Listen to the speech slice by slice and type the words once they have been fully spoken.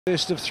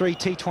First of 3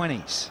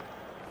 T20s.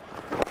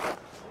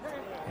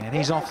 And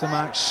he's off the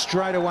mark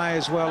straight away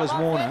as well as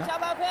Warner.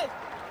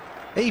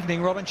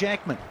 Evening, Robin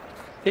Jackman.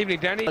 Evening,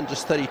 Danny.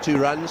 Just 32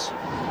 runs.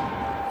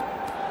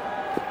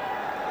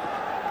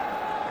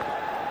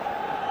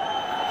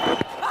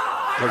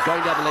 They're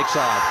going down the leg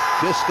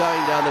side. Just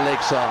going down the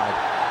leg side.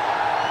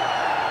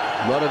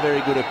 Not a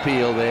very good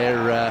appeal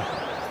there.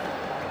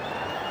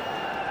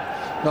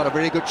 Not a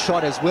very good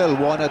shot as well.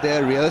 Warner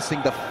there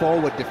rehearsing the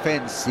forward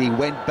defense. He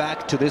went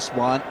back to this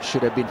one,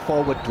 should have been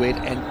forward to it,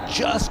 and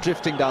just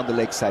drifting down the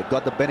leg side.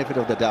 Got the benefit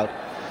of the doubt.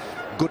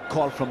 Good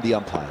call from the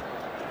umpire.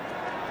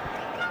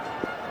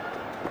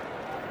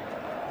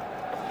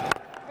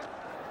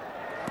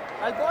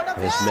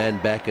 There's man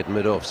back at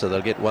mid-off, so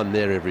they'll get one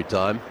there every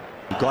time.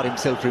 He got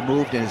himself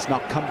removed and has now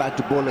come back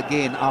to bowl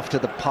again after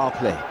the power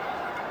play.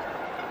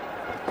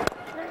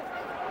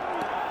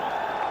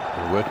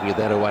 They're working it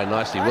that away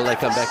nicely. Will they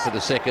come back for the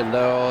second?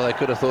 Oh, they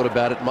could have thought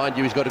about it. Mind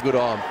you, he's got a good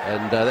arm,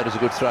 and that was a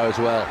good throw as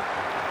well.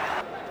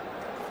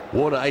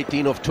 Warner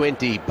 18 off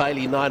 20,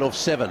 Bailey 9 off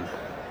 7.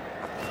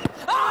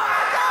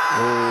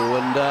 Oh,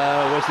 and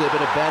was there a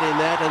bit of bat in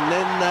that? And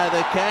then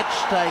the catch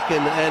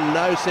taken, and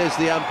no, says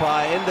the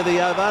umpire. End of the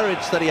over,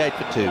 it's 38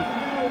 for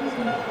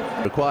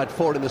 2. Required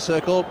 4 in the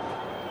circle.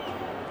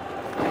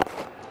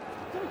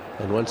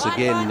 And once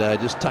again,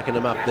 just tucking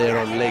him up there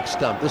on leg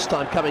stump. This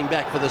time coming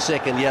back for the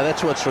second. Yeah,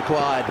 that's what's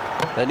required.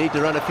 They need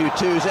to run a few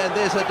twos, and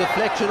there's a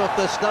deflection off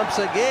the stumps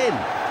again.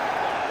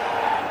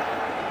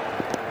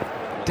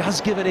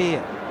 Does give it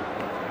air.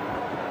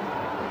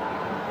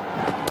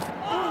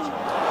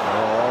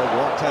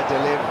 A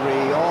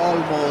delivery,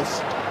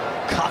 almost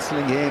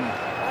castling him.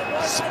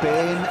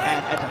 Spain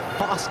and at a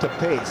faster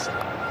pace.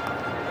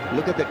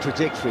 Look at the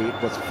trajectory.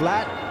 It was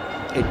flat,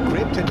 it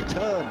gripped and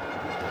turned.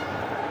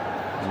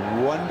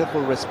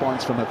 Wonderful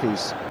response from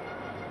Hafeez.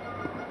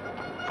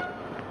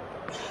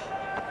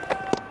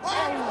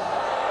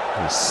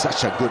 He's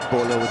such a good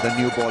bowler with the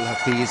new ball.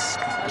 Hafeez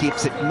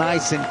keeps it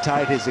nice and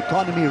tight. His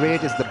economy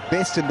rate is the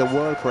best in the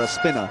world for a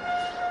spinner.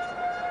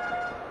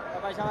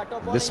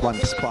 This one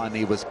spun,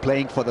 he was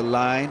playing for the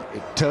line,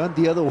 it turned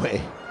the other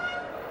way.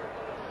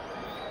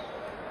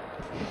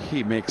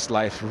 He makes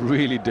life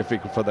really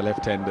difficult for the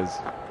left-handers.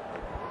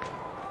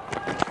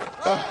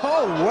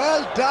 Oh,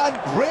 well done,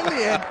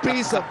 brilliant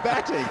piece of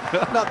batting.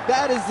 Now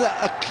that is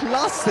a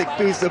classic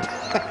piece of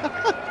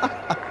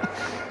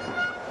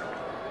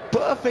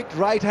perfect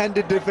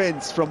right-handed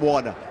defense from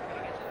Warner.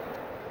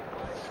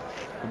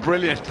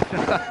 Brilliant.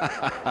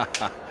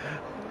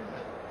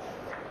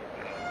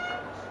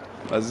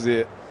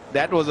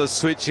 That was a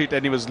switch hit,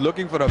 and he was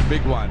looking for a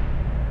big one.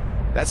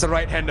 That's a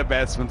right-hander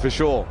batsman for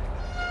sure.